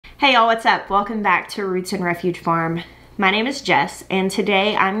Hey y'all, what's up? Welcome back to Roots and Refuge Farm. My name is Jess, and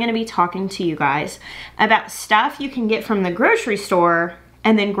today I'm going to be talking to you guys about stuff you can get from the grocery store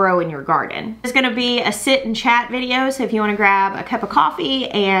and then grow in your garden. It's going to be a sit and chat video, so if you want to grab a cup of coffee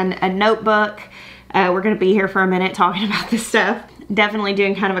and a notebook, we're going to be here for a minute talking about this stuff. Definitely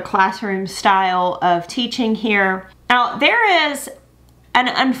doing kind of a classroom style of teaching here. Now, there is an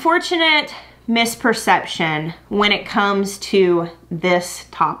unfortunate misperception when it comes to this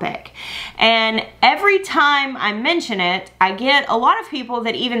topic, and every time I mention it, I get a lot of people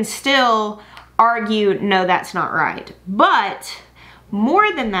that even still argue, no, that's not right. But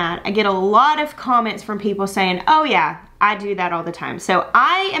more than that, I get a lot of comments from people saying, oh yeah, I do that all the time. So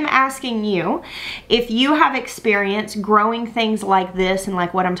I am asking you, if you have experience growing things like this and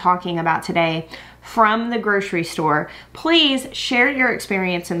like what I'm talking about today from the grocery store, please share your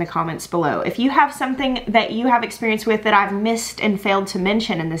experience in the comments below. If you have something that you have experience with that I've missed and failed to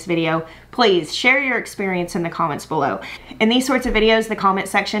mention in this video, please share your experience in the comments below. In these sorts of videos, the comment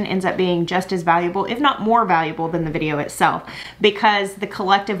section ends up being just as valuable, if not more valuable, than the video itself, because the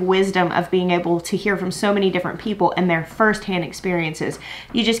collective wisdom of being able to hear from so many different people and their firsthand experiences,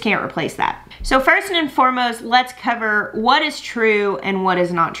 you just can't replace that. So first and foremost, let's cover what is true and what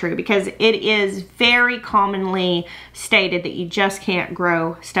is not true, because it is very commonly stated that you just can't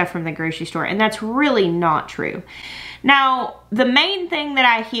grow stuff from the grocery store, and that's really not true. Now, the main thing that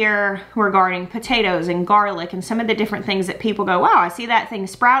I hear regarding potatoes and garlic and some of the different things that people go, wow, I see that thing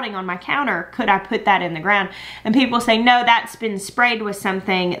sprouting on my counter, could I put that in the ground? And people say, no, that's been sprayed with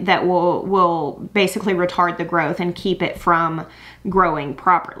something that will basically retard the growth and keep it from growing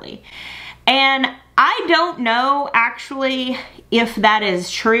properly. And I don't know actually if that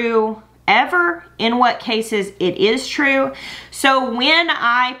is true ever, in what cases it is true. So when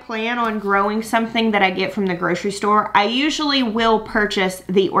I plan on growing something that I get from the grocery store, I usually will purchase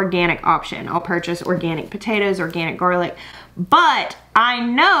the organic option. I'll purchase organic potatoes, organic garlic, but I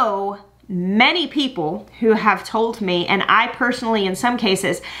know many people who have told me, and I personally in some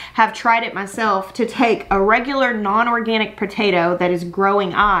cases have tried it myself, to take a regular non-organic potato that is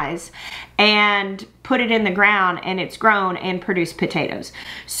growing eyes and put it in the ground, and it's grown and produced potatoes.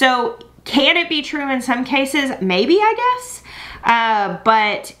 So can it be true in some cases? Maybe, I guess,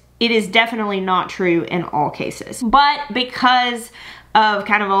 but it is definitely not true in all cases. But because of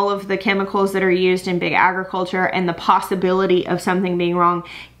kind of all of the chemicals that are used in big agriculture and the possibility of something being wrong,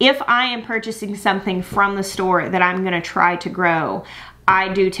 if I am purchasing something from the store that I'm gonna try to grow, I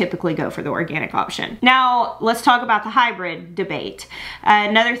do typically go for the organic option. Now, let's talk about the hybrid debate.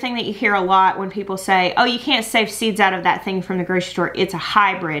 Another thing that you hear a lot when people say, oh, you can't save seeds out of that thing from the grocery store, it's a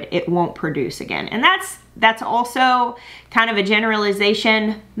hybrid, it won't produce again. And that's also kind of a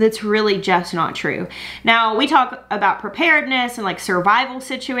generalization that's really just not true. Now, we talk about preparedness and like survival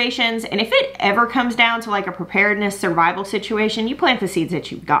situations, and if it ever comes down to like a preparedness survival situation, you plant the seeds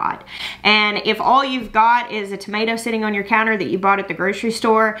that you've got. And if all you've got is a tomato sitting on your counter that you bought at the grocery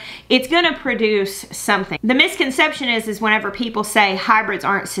store, it's gonna produce something. The misconception is whenever people say hybrids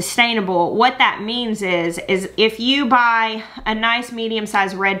aren't sustainable, what that means is if you buy a nice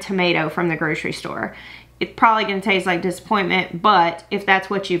medium-sized red tomato from the grocery store, it's probably gonna taste like disappointment, but if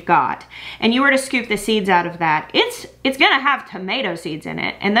that's what you've got, and you were to scoop the seeds out of that, it's gonna have tomato seeds in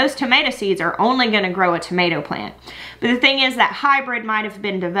it, and those tomato seeds are only gonna grow a tomato plant. But the thing is that hybrid might have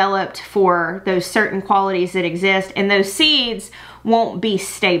been developed for those certain qualities that exist, and those seeds won't be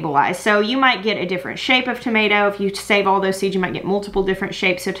stabilized. So you might get a different shape of tomato. If you save all those seeds, you might get multiple different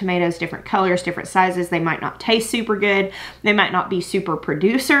shapes of tomatoes, different colors, different sizes. They might not taste super good. They might not be super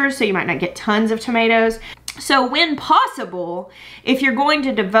producers, so you might not get tons of tomatoes. So when possible, if you're going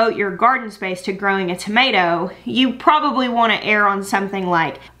to devote your garden space to growing a tomato, you probably want to err on something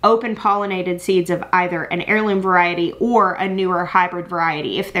like open pollinated seeds of either an heirloom variety or a newer hybrid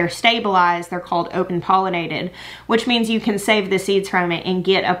variety. If they're stabilized, they're called open pollinated, which means you can save the seeds from it and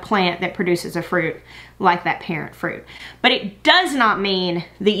get a plant that produces a fruit like that parent fruit. But it does not mean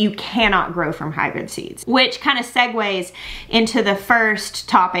that you cannot grow from hybrid seeds, which kind of segues into the first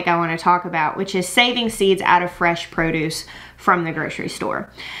topic I want to talk about, which is saving seeds out of fresh produce from the grocery store.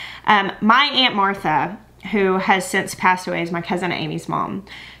 My Aunt Martha, who has since passed away, is my cousin Amy's mom.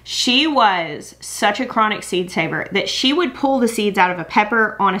 She was such a chronic seed saver that she would pull the seeds out of a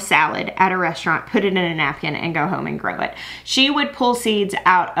pepper on a salad at a restaurant, put it in a napkin, and go home and grow it. She would pull seeds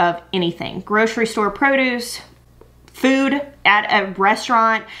out of anything. Grocery store produce, food at a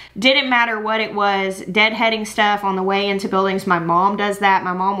restaurant, didn't matter what it was, deadheading stuff on the way into buildings. My mom does that.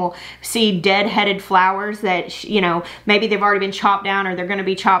 My mom will see deadheaded flowers that, you know, maybe they've already been chopped down or they're going to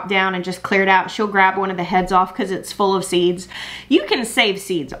be chopped down and just cleared out. She'll grab one of the heads off because it's full of seeds. You can save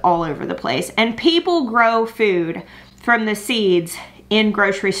seeds all over the place, and people grow food from the seeds in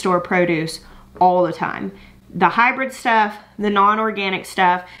grocery store produce all the time. The hybrid stuff, the non-organic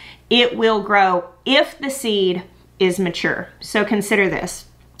stuff, it will grow if the seed is mature. So consider this.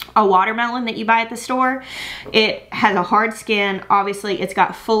 A watermelon that you buy at the store, it has a hard skin. Obviously, it's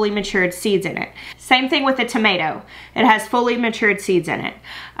got fully matured seeds in it. Same thing with a tomato. It has fully matured seeds in it.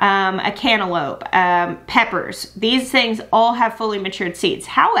 A cantaloupe, peppers. These things all have fully matured seeds.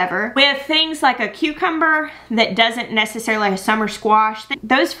 However, with things like a cucumber that doesn't necessarily have summer squash,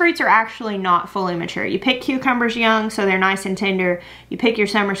 those fruits are actually not fully mature. You pick cucumbers young, so they're nice and tender. You pick your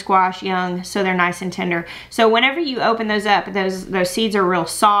summer squash young, so they're nice and tender. So whenever you open those up, those seeds are real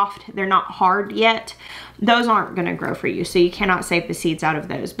soft. They're not hard yet. Those aren't going to grow for you, so you cannot save the seeds out of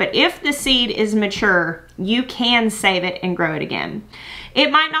those. But if the seed is mature, you can save it and grow it again. It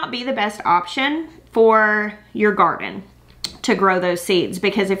might not be the best option for your garden to grow those seeds,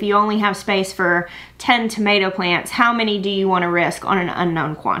 because if you only have space for 10 tomato plants, how many do you want to risk on an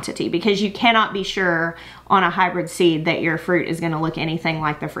unknown quantity? Because you cannot be sure on a hybrid seed that your fruit is going to look anything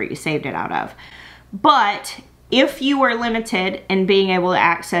like the fruit you saved it out of. But if you are limited in being able to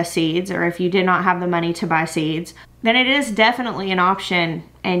access seeds, or if you did not have the money to buy seeds, then it is definitely an option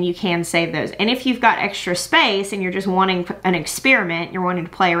and you can save those. And if you've got extra space and you're just wanting an experiment, you're wanting to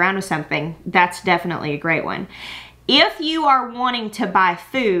play around with something, that's definitely a great one. If you are wanting to buy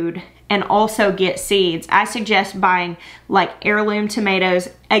food and also get seeds, I suggest buying like heirloom tomatoes.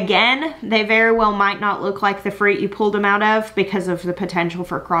 Again, they very well might not look like the fruit you pulled them out of because of the potential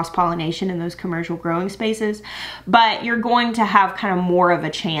for cross-pollination in those commercial growing spaces, but you're going to have kind of more of a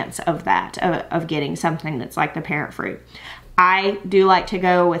chance of that, of getting something that's like the parent fruit. I do like to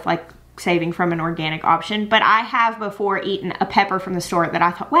go with like saving from an organic option, but I have before eaten a pepper from the store that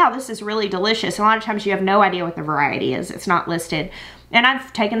I thought, wow, this is really delicious. A lot of times you have no idea what the variety is. It's not listed. And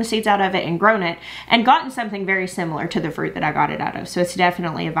I've taken the seeds out of it and grown it and gotten something very similar to the fruit that I got it out of. So it's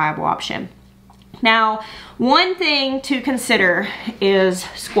definitely a viable option. Now, one thing to consider is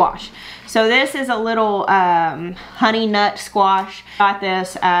squash. So this is a little honey nut squash. Got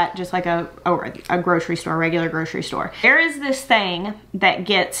this at just like a grocery store, regular grocery store. There is this thing that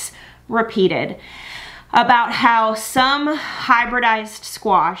gets repeated about how some hybridized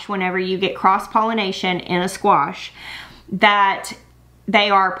squash, whenever you get cross-pollination in a squash, that they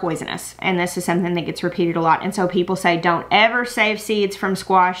are poisonous. And this is something that gets repeated a lot. And so people say, don't ever save seeds from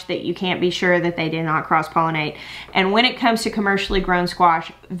squash that you can't be sure that they did not cross-pollinate. And when it comes to commercially grown squash,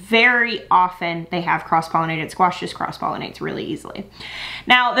 very often they have cross-pollinated. Squash just cross-pollinates really easily.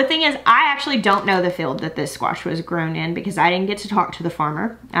 Now, the thing is, I actually don't know the field that this squash was grown in because I didn't get to talk to the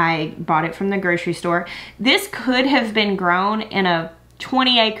farmer. I bought it from the grocery store. This could have been grown in a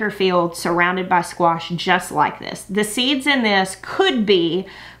 20-acre field surrounded by squash just like this. The seeds in this could be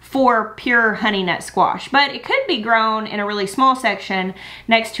for pure honey nut squash, but it could be grown in a really small section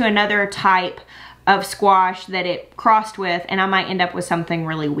next to another type of squash that it crossed with, and I might end up with something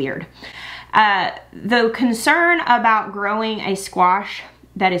really weird. The concern about growing a squash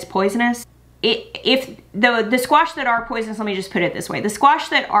that is poisonous, if the squash that are poisonous, let me just put it this way, the squash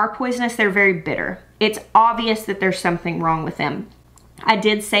that are poisonous, they're very bitter. It's obvious that there's something wrong with them. I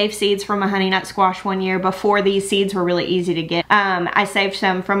did save seeds from a honey nut squash one year before these seeds were really easy to get. I saved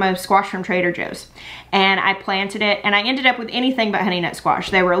some from a squash from Trader Joe's and I planted it and I ended up with anything but honey nut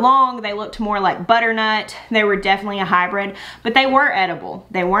squash. They were long, they looked more like butternut. They were definitely a hybrid, but they were edible.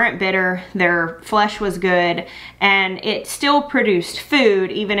 They weren't bitter, their flesh was good, and it still produced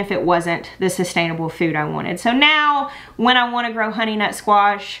food even if it wasn't the sustainable food I wanted. So now when I want to grow honey nut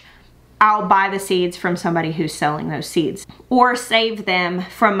squash, I'll buy the seeds from somebody who's selling those seeds or save them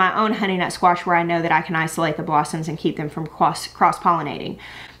from my own honey nut squash where I know that I can isolate the blossoms and keep them from cross-pollinating.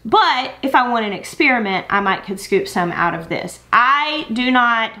 But if I want an experiment, I might could scoop some out of this. I do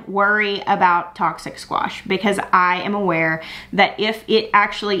not worry about toxic squash because I am aware that if it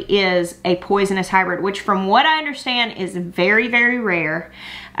actually is a poisonous hybrid, which from what I understand is very, very rare,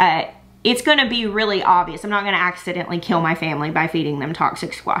 it's going to be really obvious. I'm not going to accidentally kill my family by feeding them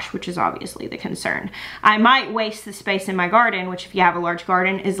toxic squash, which is obviously the concern. I might waste the space in my garden, which if you have a large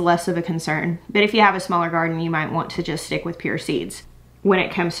garden is less of a concern. But if you have a smaller garden, you might want to just stick with pure seeds when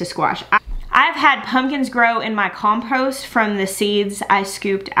it comes to squash. I've had pumpkins grow in my compost from the seeds I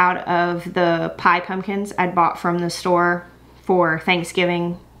scooped out of the pie pumpkins I'd bought from the store for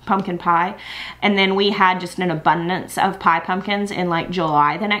Thanksgiving pumpkin pie. And then we had just an abundance of pie pumpkins in like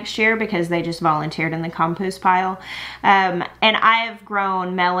July the next year because they just volunteered in the compost pile. And I've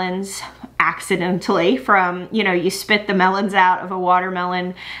grown melons accidentally from, you know, you spit the melons out of a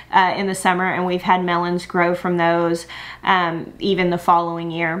watermelon in the summer, and we've had melons grow from those even the following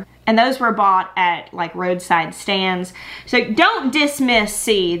year. And those were bought at like roadside stands. So don't dismiss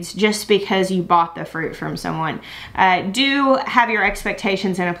seeds just because you bought the fruit from someone. Do have your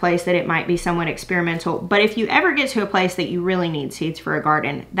expectations in a place that it might be somewhat experimental. But if you ever get to a place that you really need seeds for a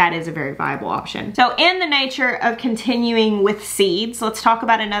garden, that is a very viable option. So in the nature of continuing with seeds, let's talk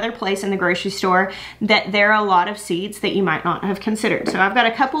about another place in the grocery store that there are a lot of seeds that you might not have considered. So I've got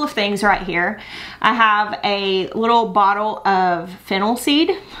a couple of things right here. I have a little bottle of fennel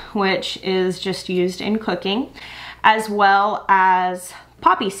seed, which is just used in cooking, as well as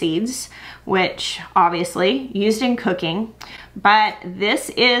poppy seeds, which obviously used in cooking. But this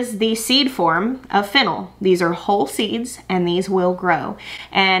is the seed form of fennel. These are whole seeds and these will grow.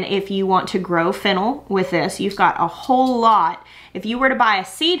 And if you want to grow fennel with this, you've got a whole lot. If you were to buy a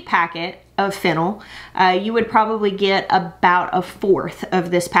seed packet of fennel, you would probably get about a fourth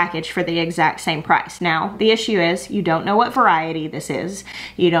of this package for the exact same price. Now, the issue is you don't know what variety this is.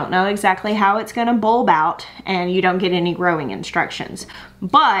 You don't know exactly how it's going to bulb out, and you don't get any growing instructions.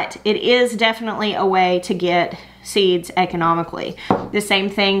 But it is definitely a way to get seeds economically. The same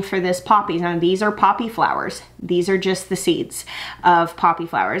thing for this poppy. Now, these are poppy flowers. These are just the seeds of poppy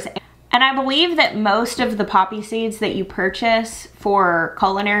flowers. And I believe that most of the poppy seeds that you purchase for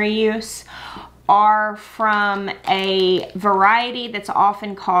culinary use are from a variety that's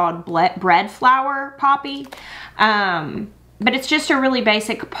often called bread flour poppy. But it's just a really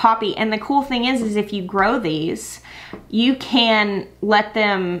basic poppy. And the cool thing is if you grow these, you can let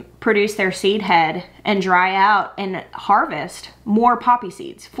them produce their seed head and dry out and harvest more poppy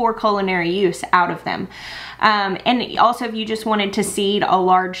seeds for culinary use out of them. And also if you just wanted to seed a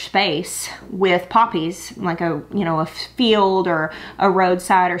large space with poppies, like a field or a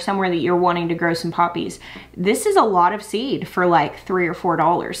roadside or somewhere that you're wanting to grow some poppies, this is a lot of seed for like $3 or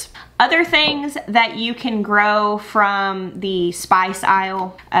 $4. Other things that you can grow from the spice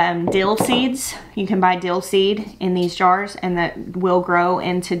aisle, dill seeds. You can buy dill seed in these jars and that will grow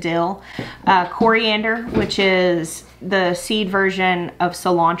into dill. Coriander, which is the seed version of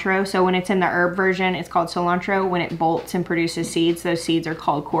cilantro. So when it's in the herb version, it's called cilantro. When it bolts and produces seeds, those seeds are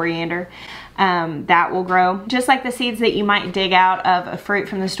called coriander. That will grow. Just like the seeds that you might dig out of a fruit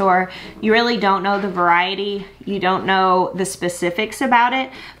from the store, you really don't know the variety. You don't know the specifics about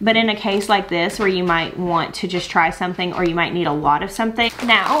it. But in a case like this where you might want to just try something or you might need a lot of something.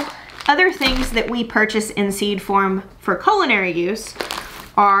 Now, other things that we purchase in seed form for culinary use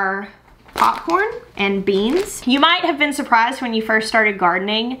are popcorn and beans. You might have been surprised when you first started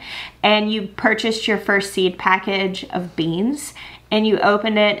gardening and you purchased your first seed package of beans and you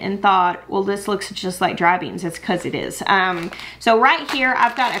opened it and thought, well, this looks just like dry beans. It's because it is. So right here,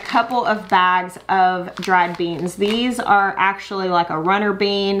 I've got a couple of bags of dried beans. These are actually like a runner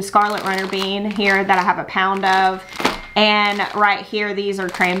bean, scarlet runner bean here that I have a pound of. And right here, these are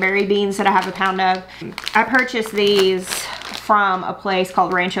cranberry beans that I have a pound of. I purchased these from a place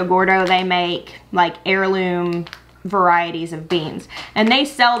called Rancho Gordo. They make like heirloom varieties of beans and they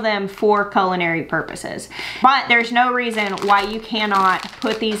sell them for culinary purposes. But there's no reason why you cannot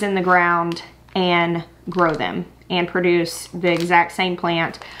put these in the ground and grow them and produce the exact same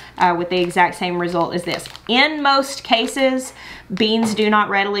plant with the exact same result as this. In most cases, beans do not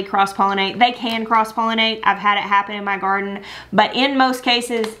readily cross-pollinate. They can cross-pollinate. I've had it happen in my garden, but in most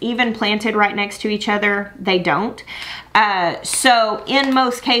cases, even planted right next to each other, they don't. So in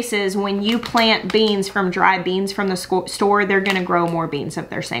most cases, when you plant beans from dry beans from the store, they're gonna grow more beans of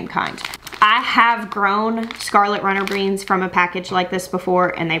their same kind. I have grown scarlet runner beans from a package like this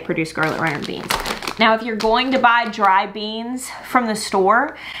before, and they produce scarlet runner beans. Now, if you're going to buy dry beans from the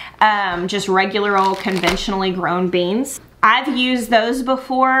store, just regular old conventionally grown beans, I've used those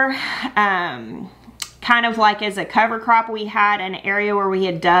before, kind of like as a cover crop. We had an area where we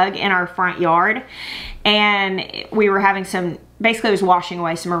had dug in our front yard and we were having some, basically it was washing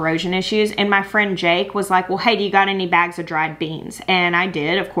away some erosion issues, and my friend Jake was like, well, hey, do you got any bags of dried beans? And I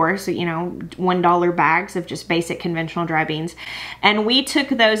did, of course, you know, $1 bags of just basic conventional dry beans. And we took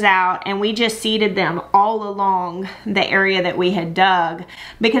those out and we just seeded them all along the area that we had dug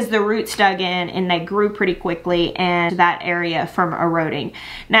because the roots dug in and they grew pretty quickly and that area from eroding.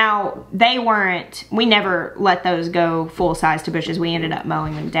 Now, they weren't, we never let those go full size to bushes. We ended up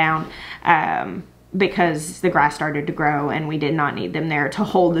mowing them down because the grass started to grow and we did not need them there to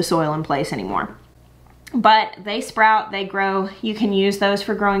hold the soil in place anymore. but they sprout, they grow. You can use those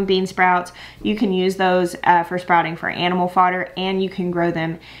for growing bean sprouts. You can use those for sprouting for animal fodder, and you can grow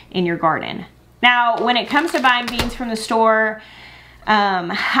them in your garden. Now, when it comes to buying beans from the store,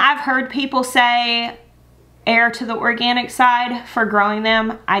 I've heard people say err to the organic side for growing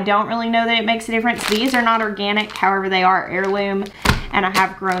them. I don't really know that it makes a difference. These are not organic, however they are heirloom, and I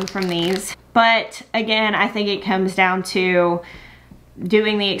have grown from these. But again, I think it comes down to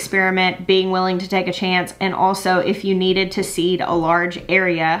doing the experiment, being willing to take a chance, and also if you needed to seed a large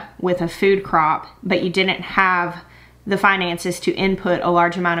area with a food crop, but you didn't have the finances to input a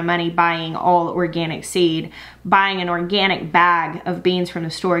large amount of money buying all organic seed, buying an organic bag of beans from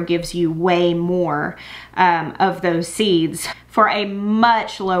the store gives you way more of those seeds for a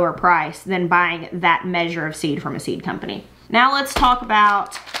much lower price than buying that measure of seed from a seed company. Now let's talk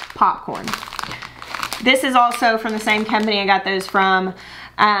about popcorn. This is also from the same company I got those from.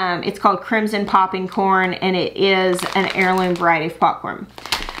 It's called Crimson Popping Corn, and it is an heirloom variety of popcorn.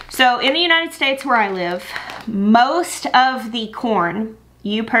 So in the United States where I live, most of the corn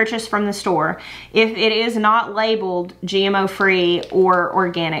you purchase from the store, if it is not labeled GMO free or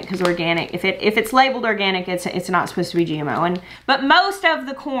organic, because organic, if it's labeled organic, it's not supposed to be GMO. But most of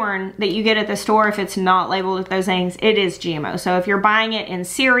the corn that you get at the store, if it's not labeled with those things, it is GMO. So if you're buying it in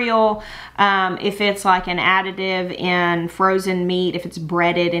cereal, if it's like an additive in frozen meat, if it's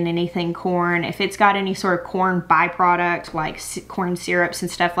breaded in anything corn, if it's got any sort of corn byproduct like corn syrups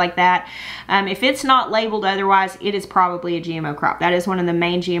and stuff like that, if it's not labeled otherwise, it is probably a GMO crop. That is one of the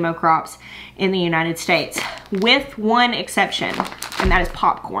main GMO crops in the United States, with one exception, and that is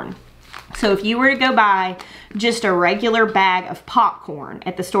popcorn. So if you were to go buy just a regular bag of popcorn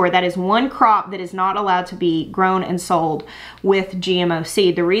at the store, that is one crop that is not allowed to be grown and sold with GMO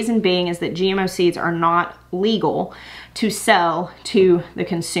seed. The reason being is that GMO seeds are not legal to sell to the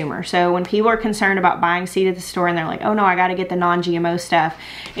consumer. So when people are concerned about buying seed at the store and they're like, oh no, I gotta get the non-GMO stuff,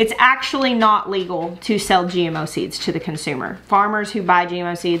 it's actually not legal to sell GMO seeds to the consumer. Farmers who buy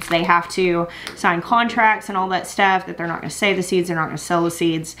GMO seeds, they have to sign contracts and all that stuff that they're not gonna save the seeds, they're not gonna sell the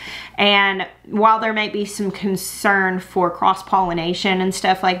seeds. And while there may be some concern for cross-pollination and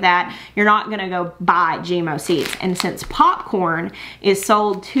stuff like that, you're not gonna go buy GMO seeds. And since popcorn is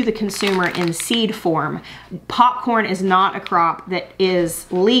sold to the consumer in seed form, popcorn is not a crop that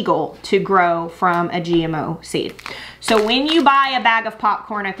is legal to grow from a GMO seed. So when you buy a bag of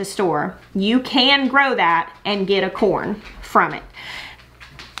popcorn at the store, you can grow that and get a corn from it.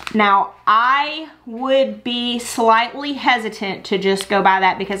 Now, I would be slightly hesitant to just go buy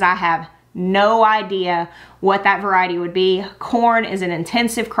that because I have no idea what that variety would be. Corn is an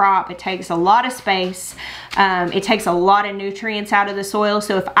intensive crop. It takes a lot of space. It takes a lot of nutrients out of the soil.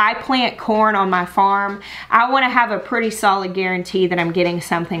 So if I plant corn on my farm, I want to have a pretty solid guarantee that I'm getting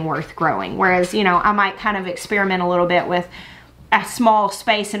something worth growing. Whereas, you know, I might kind of experiment a little bit with a small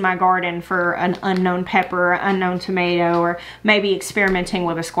space in my garden for an unknown pepper, unknown tomato, or maybe experimenting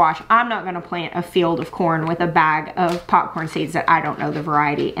with a squash. I'm not going to plant a field of corn with a bag of popcorn seeds that I don't know the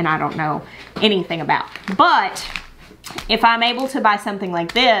variety and I don't know anything about. But if I'm able to buy something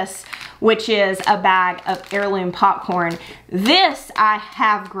like this, which is a bag of heirloom popcorn, this I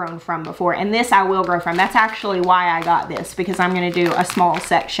have grown from before, and this I will grow from. That's actually why I got this, because I'm gonna do a small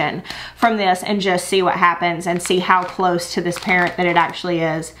section from this and just see what happens and see how close to this parent that it actually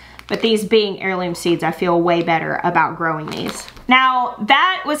is. But these being heirloom seeds, I feel way better about growing these. Now,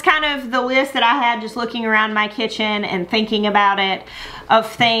 that was kind of the list that I had just looking around my kitchen and thinking about it, of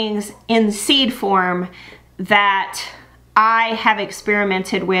things in seed form that I have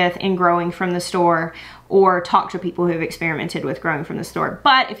experimented with in growing from the store, or talked to people who have experimented with growing from the store.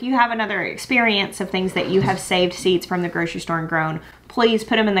 But if you have another experience of things that you have saved seeds from the grocery store and grown, please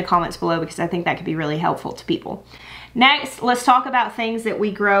put them in the comments below, because I think that could be really helpful to people. Next, let's talk about things that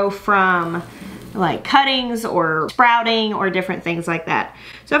we grow from, like cuttings or sprouting or different things like that.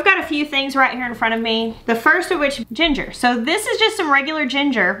 So I've got a few things right here in front of me. The first of which, ginger. So this is just some regular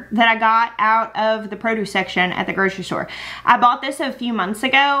ginger that I got out of the produce section at the grocery store. I bought this a few months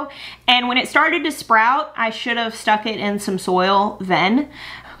ago, and when it started to sprout, I should have stuck it in some soil then,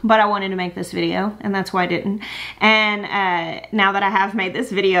 but I wanted to make this video, and that's why I didn't. And now that I have made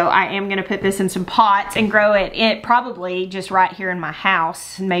this video, I am gonna put this in some pots and grow it probably just right here in my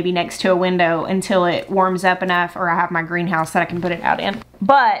house, maybe next to a window, until it warms up enough, or I have my greenhouse that I can put it out in.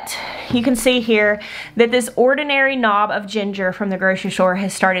 But you can see here that this ordinary knob of ginger from the grocery store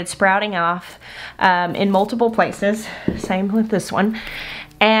has started sprouting off in multiple places. Same with this one.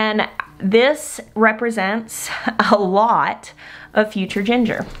 And this represents a lot of future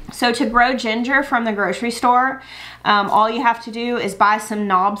ginger. So to grow ginger from the grocery store, all you have to do is buy some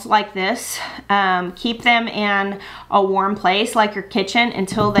knobs like this. Keep them in a warm place like your kitchen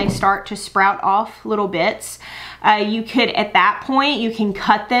until they start to sprout off little bits. You could, at that point, you can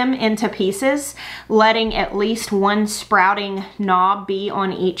cut them into pieces, letting at least one sprouting knob be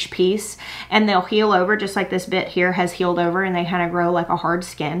on each piece, and they'll heal over just like this bit here has healed over, and they kind of grow like a hard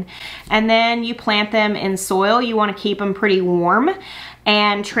skin. And then you plant them in soil. You want to keep them pretty warm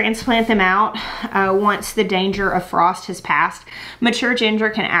and transplant them out once the danger of frost has passed. Mature ginger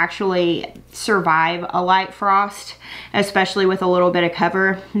can actually survive a light frost, especially with a little bit of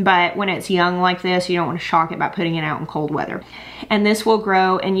cover, but when it's young like this, you don't want to shock it by putting it out in cold weather. And this will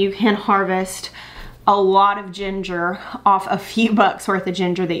grow, and you can harvest a lot of ginger off a few bucks worth of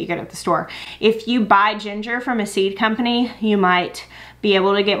ginger that you get at the store. If you buy ginger from a seed company, you might be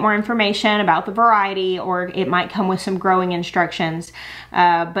able to get more information about the variety, or it might come with some growing instructions,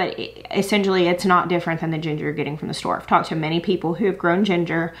 but essentially it's not different than the ginger you're getting from the store. I've talked to many people who have grown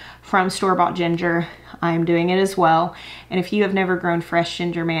ginger from store-bought ginger. I'm doing it as well, and if you have never grown fresh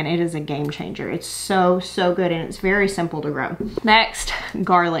ginger, man, it is a game changer. It's so good, and it's very simple to grow. Next,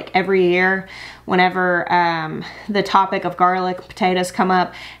 garlic. Every year whenever the topic of garlic potatoes come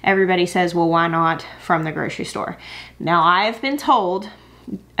up, everybody says, well, why not from the grocery store? Now, I've been told,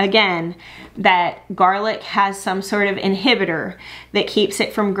 again, that garlic has some sort of inhibitor that keeps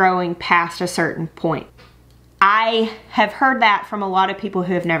it from growing past a certain point. I have heard that from a lot of people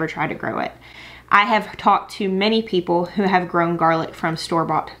who have never tried to grow it. I have talked to many people who have grown garlic from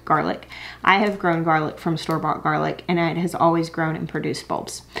store-bought garlic. I have grown garlic from store-bought garlic, and it has always grown and produced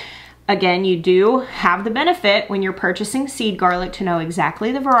bulbs. Again, you do have the benefit when you're purchasing seed garlic to know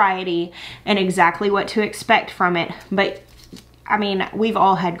exactly the variety and exactly what to expect from it. But I mean, we've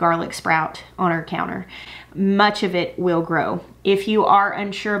all had garlic sprout on our counter. Much of it will grow. If you are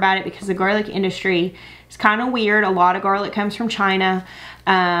unsure about it, because the garlic industry is kind of weird, a lot of garlic comes from China.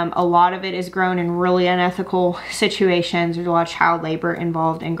 A lot of it is grown in really unethical situations. There's a lot of child labor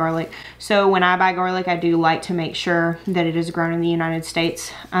involved in garlic. So when I buy garlic, I do like to make sure that it is grown in the United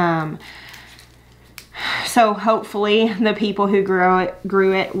States. So hopefully the people who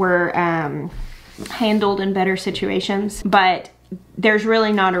grew it were handled in better situations. But there's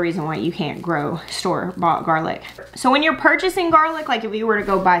really not a reason why you can't grow store-bought garlic. So when you're purchasing garlic, like if you were to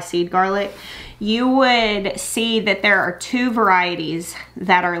go buy seed garlic, you would see that there are two varieties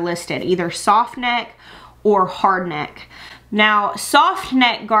that are listed, either soft neck or hard neck. Now, soft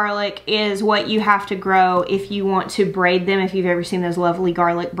neck garlic is what you have to grow if you want to braid them. If you've ever seen those lovely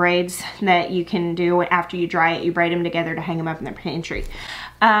garlic braids that you can do after you dry it, you braid them together to hang them up in the pantry.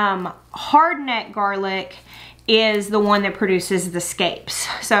 Hard neck garlic is the one that produces the scapes.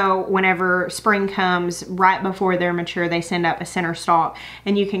 So whenever spring comes, right before they're mature, they send up a center stalk,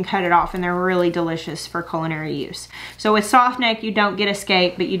 and you can cut it off, and they're really delicious for culinary use. So with soft neck, you don't get a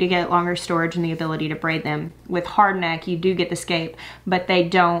scape, but you do get longer storage and the ability to braid them. With hard neck, you do get the scape, but you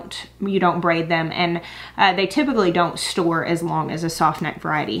don't braid them, and they typically don't store as long as a soft neck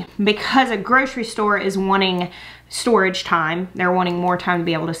variety. Because a grocery store is wanting storage time, they're wanting more time to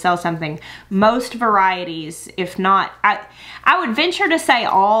be able to sell something. Most varieties, if not, I would venture to say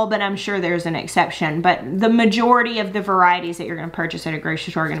all, but I'm sure there's an exception, but the majority of the varieties that you're going to purchase at a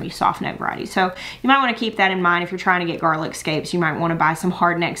grocery store are going to be soft neck varieties. So you might want to keep that in mind. If you're trying to get garlic scapes, you might want to buy some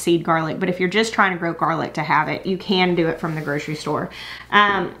hard neck seed garlic, but if you're just trying to grow garlic to have it, you can do it from the grocery store.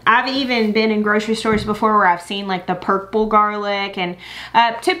 I've even been in grocery stores before where I've seen like the purple garlic, and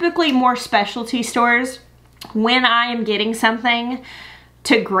typically more specialty stores. When I am getting something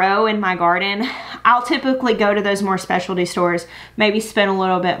to grow in my garden, I'll typically go to those more specialty stores, maybe spend a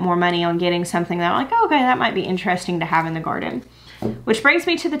little bit more money on getting something that I'm like, oh, okay, that might be interesting to have in the garden. Which brings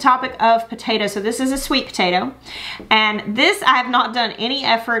me to the topic of potatoes. So this is a sweet potato, and this I have not done any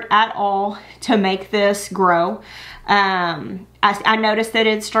effort at all to make this grow. I noticed that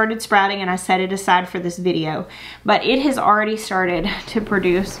it started sprouting, and I set it aside for this video, but it has already started to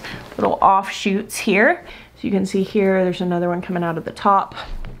produce little offshoots here. So you can see here, there's another one coming out of the top.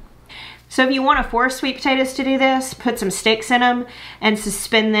 So if you want to force sweet potatoes to do this, put some sticks in them and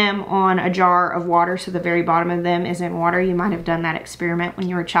suspend them on a jar of water so the very bottom of them is in water. You might have done that experiment when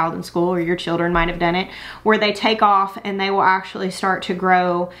you were a child in school, or your children might have done it, where they take off and they will actually start to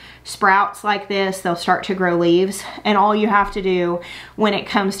grow sprouts like this. They'll start to grow leaves, and all you have to do when it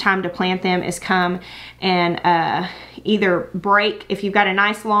comes time to plant them is come and either break, if you've got a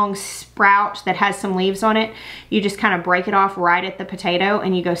nice long sprout that has some leaves on it, you just kind of break it off right at the potato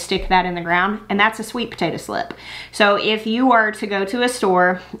and you go stick that in the ground, and that's a sweet potato slip. So if you were to go to a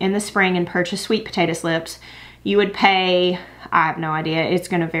store in the spring and purchase sweet potato slips, you would pay I have no idea. It's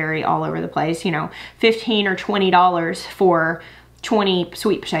going to vary all over the place. You know, $15 or $20 for 20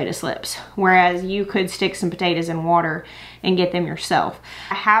 sweet potato slips, whereas you could stick some potatoes in water and get them yourself.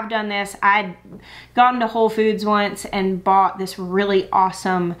 I have done this. I'd gone to Whole Foods once and bought this really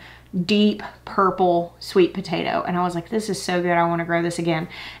awesome deep purple sweet potato, and I was like, this is so good, I want to grow this again.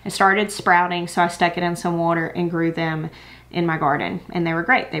 It started sprouting, so I stuck it in some water and grew them in my garden, and they were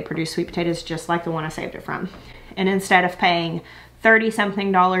great. They produced sweet potatoes just like the one I saved it from. And instead of paying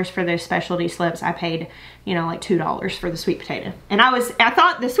 $30-something for those specialty slips, I paid, you know, like $2 for the sweet potato. And I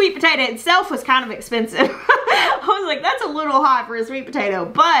thought the sweet potato itself was kind of expensive. I was like, that's a little high for a sweet potato,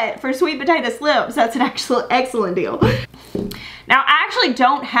 but for sweet potato slips, that's an excellent deal. Now, I actually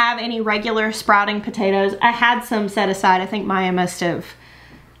don't have any regular sprouting potatoes. I had some set aside. I think Maya must have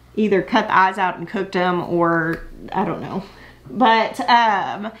either cut the eyes out and cooked them, or I don't know. But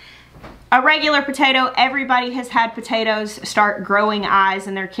a regular potato, everybody has had potatoes start growing eyes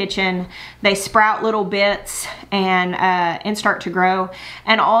in their kitchen. They sprout little bits and start to grow.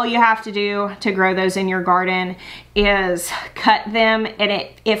 And all you have to do to grow those in your garden is cut them, and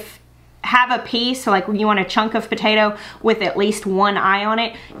have a piece, so like when you want a chunk of potato with at least one eye on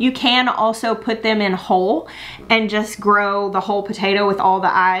it, you can also put them in whole and just grow the whole potato with all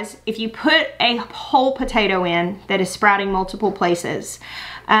the eyes. If you put a whole potato in that is sprouting multiple places,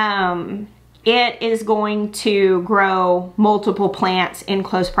 it is going to grow multiple plants in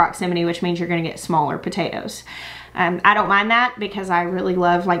close proximity, which means you're going to get smaller potatoes. I don't mind that because I really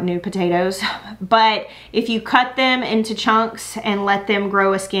love like new potatoes, but if you cut them into chunks and let them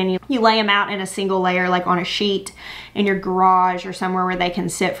grow a skin, you lay them out in a single layer, like on a sheet in your garage or somewhere where they can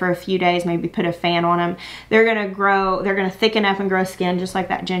sit for a few days, maybe put a fan on them. They're gonna grow, they're gonna thicken up and grow skin just like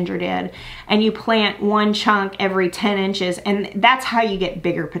that ginger did. And you plant one chunk every 10 inches, and that's how you get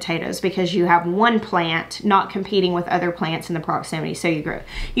bigger potatoes, because you have one plant not competing with other plants in the proximity. So you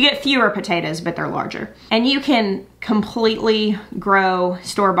get fewer potatoes, but they're larger. And you can completely grow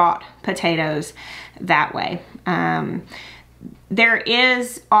store-bought potatoes that way. There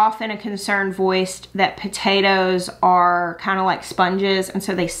is often a concern voiced that potatoes are kind of like sponges, and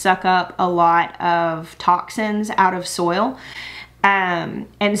so they suck up a lot of toxins out of soil. And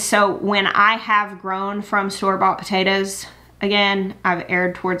so when I have grown from store-bought potatoes, again, I've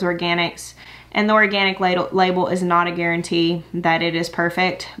erred towards organics, and the organic label is not a guarantee that it is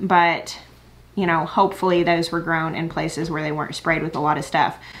perfect, but you know, hopefully those were grown in places where they weren't sprayed with a lot of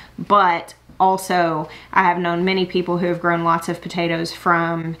stuff. But also, I have known many people who have grown lots of potatoes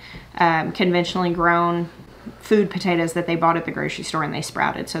from conventionally grown food potatoes that they bought at the grocery store, and they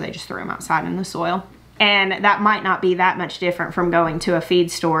sprouted, so they just threw them outside in the soil. And that might not be that much different from going to a feed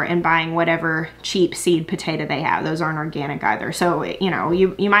store and buying whatever cheap seed potato they have. Those aren't organic either. So, you know,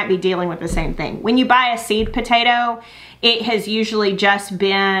 you might be dealing with the same thing. When you buy a seed potato, it has usually just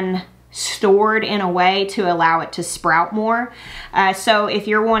been stored in a way to allow it to sprout more. So if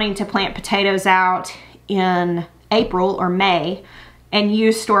you're wanting to plant potatoes out in April or May and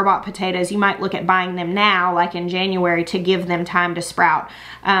use store-bought potatoes, you might look at buying them now, like in January, to give them time to sprout.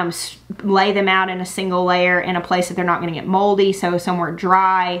 Lay them out in a single layer in a place that they're not going to get moldy, so somewhere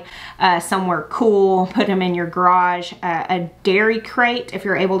dry, somewhere cool. Put them in your garage. A dairy crate, if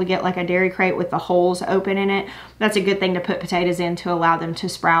you're able to get like a dairy crate with the holes open in it, that's a good thing to put potatoes in to allow them to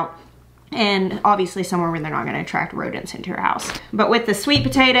sprout. And obviously somewhere where they're not going to attract rodents into your house. But with the sweet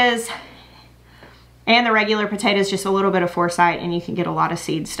potatoes and the regular potatoes, just a little bit of foresight, and you can get a lot of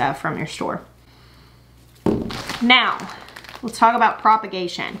seed stuff from your store. Now, let's talk about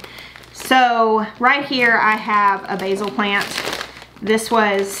propagation. So right here I have a basil plant. This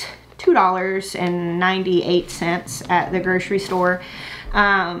was $2.98 at the grocery store.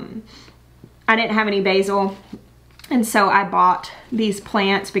 I didn't have any basil, and so I bought these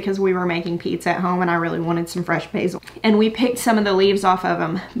plants because we were making pizza at home and I really wanted some fresh basil. And we picked some of the leaves off of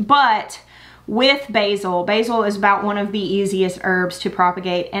them. But with basil is about one of the easiest herbs to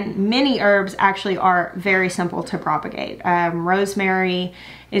propagate, and many herbs actually are very simple to propagate. Rosemary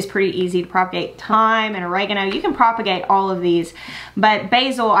is pretty easy to propagate. Thyme and oregano, you can propagate all of these, but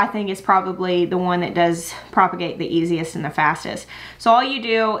basil I think is probably the one that does propagate the easiest and the fastest. So all you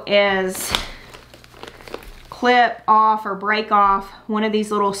do is clip off or break off one of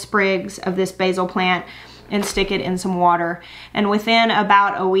these little sprigs of this basil plant and stick it in some water. And within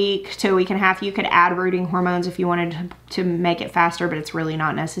about a week to a week and a half, you could add rooting hormones if you wanted to make it faster, but it's really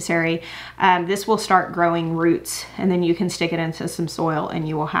not necessary. This will start growing roots, and then you can stick it into some soil and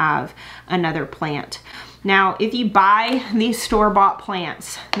you will have another plant. Now, if you buy these store-bought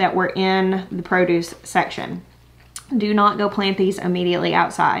plants that were in the produce section, Do not go plant these immediately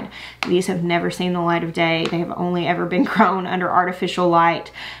outside. These have never seen the light of day. They have only ever been grown under artificial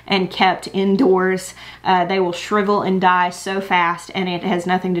light and kept indoors. They will shrivel and die so fast, and it has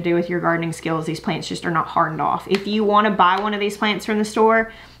nothing to do with your gardening skills. These plants just are not hardened off. If you want to buy one of these plants from the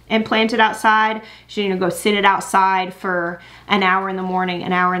store and plant it outside, you need to go sit it outside for an hour in the morning,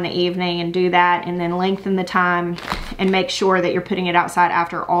 an hour in the evening, and do that, and then lengthen the time and make sure that you're putting it outside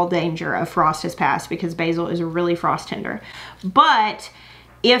after all danger of frost has passed, because basil is really frost tender. But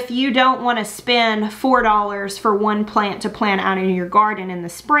if you don't want to spend $4 for one plant to plant out in your garden in the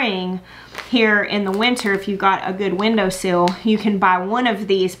spring, here in the winter, if you've got a good windowsill, you can buy one of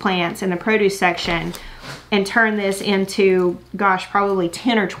these plants in the produce section and turn this into, gosh, probably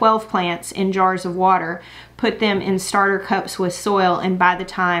 10 or 12 plants in jars of water, put them in starter cups with soil, and by the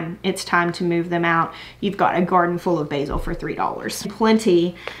time it's time to move them out, you've got a garden full of basil for $3.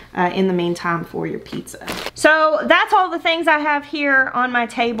 Plenty in the meantime for your pizza. So that's all the things I have here on my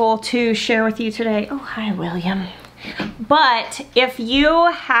table to share with you today. Oh, hi, William. But if you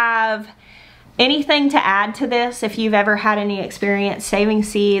have anything to add to this, if you've ever had any experience saving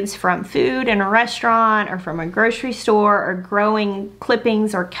seeds from food in a restaurant or from a grocery store, or growing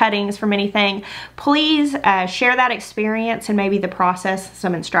clippings or cuttings from anything, please share that experience and maybe the process,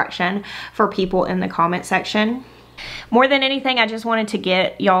 some instruction for people in the comment section. More than anything, I just wanted to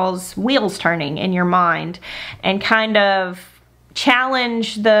get y'all's wheels turning in your mind and kind of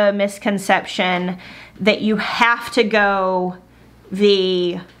challenge the misconception that you have to go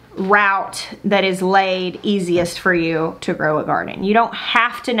the route that is laid easiest for you to grow a garden. You don't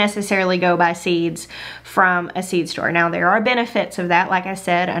have to necessarily go buy seeds from a seed store. Now, there are benefits of that, like I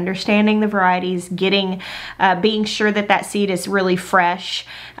said, understanding the varieties, getting, being sure that that seed is really fresh,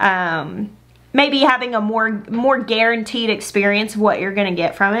 maybe having a more guaranteed experience of what you're gonna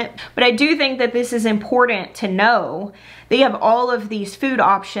get from it. But I do think that this is important to know that you have all of these food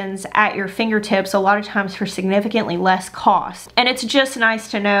options at your fingertips, a lot of times for significantly less cost. And it's just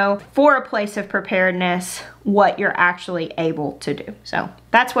nice to know, for a place of preparedness, what you're actually able to do. So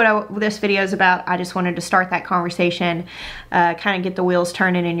that's what this video is about. I just wanted to start that conversation, kind of get the wheels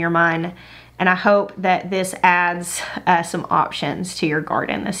turning in your mind. And I hope that this adds some options to your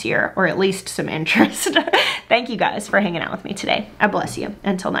garden this year, or at least some interest. Thank you guys for hanging out with me today. I bless you.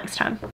 Until next time.